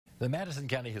The Madison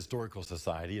County Historical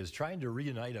Society is trying to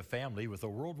reunite a family with a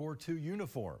World War II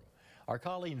uniform. Our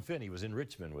Colleen Finney was in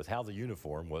Richmond with how the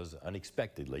uniform was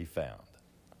unexpectedly found.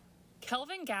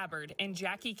 Kelvin Gabbard and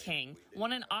Jackie King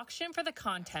won an auction for the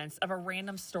contents of a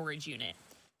random storage unit,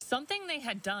 something they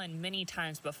had done many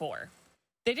times before.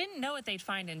 They didn't know what they'd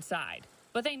find inside,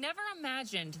 but they never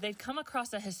imagined they'd come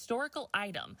across a historical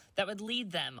item that would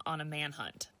lead them on a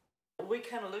manhunt. We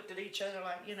kind of looked at each other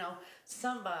like,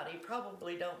 somebody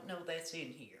probably don't know that's in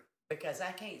here, because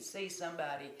I can't see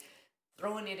somebody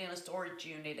throwing it in a storage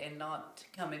unit and not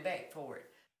coming back for it.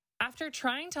 After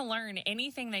trying to learn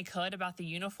anything they could about the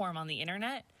uniform on the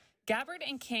internet, Gabbard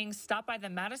and King stopped by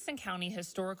the Madison County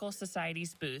Historical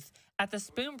Society's booth at the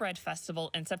Spoonbread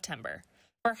Festival in September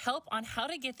for help on how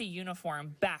to get the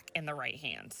uniform back in the right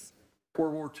hands.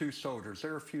 World War II soldiers,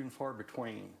 they're few and far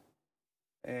between.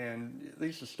 And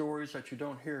these are stories that you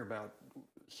don't hear about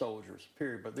soldiers,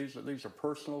 period. But these are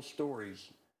personal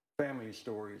stories, family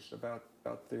stories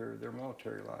about their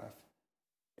military life.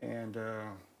 And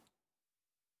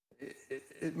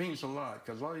it means a lot,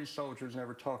 because a lot of these soldiers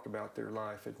never talk about their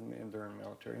life during the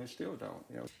military, and they still don't.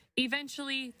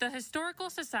 Eventually, the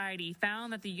Historical Society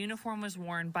found that the uniform was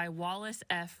worn by Wallace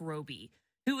F. Roby,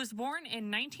 who was born in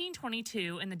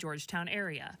 1922 in the Georgetown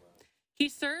area. He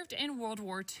served in World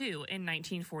War II in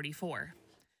 1944.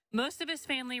 Most of his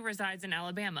family resides in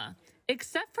Alabama,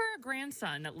 except for a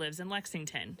grandson that lives in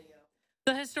Lexington.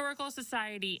 The Historical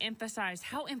Society emphasized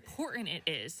how important it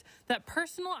is that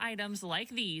personal items like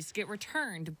these get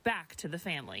returned back to the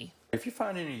family. If you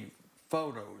find any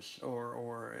photos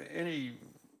or any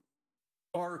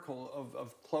article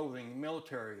of clothing,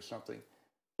 military or something,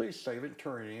 please save it and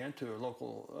turn it in to a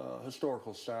local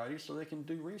historical society so they can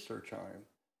do research on it.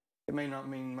 It may not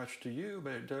mean much to you,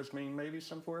 but it does mean maybe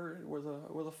somewhere with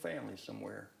a family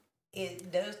somewhere.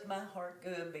 It does my heart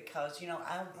good, because,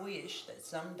 I wish that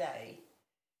someday,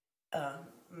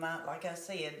 like I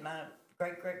said, my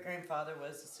great-great-grandfather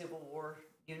was a Civil War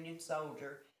Union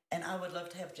soldier, and I would love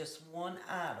to have just one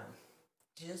item,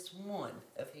 just one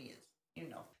of his,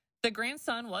 The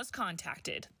grandson was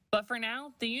contacted, but for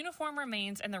now, the uniform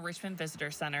remains in the Richmond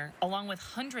Visitor Center, along with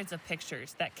hundreds of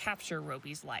pictures that capture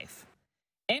Roby's life.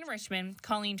 In Richmond,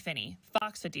 Colleen Finney,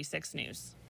 Fox 56 News.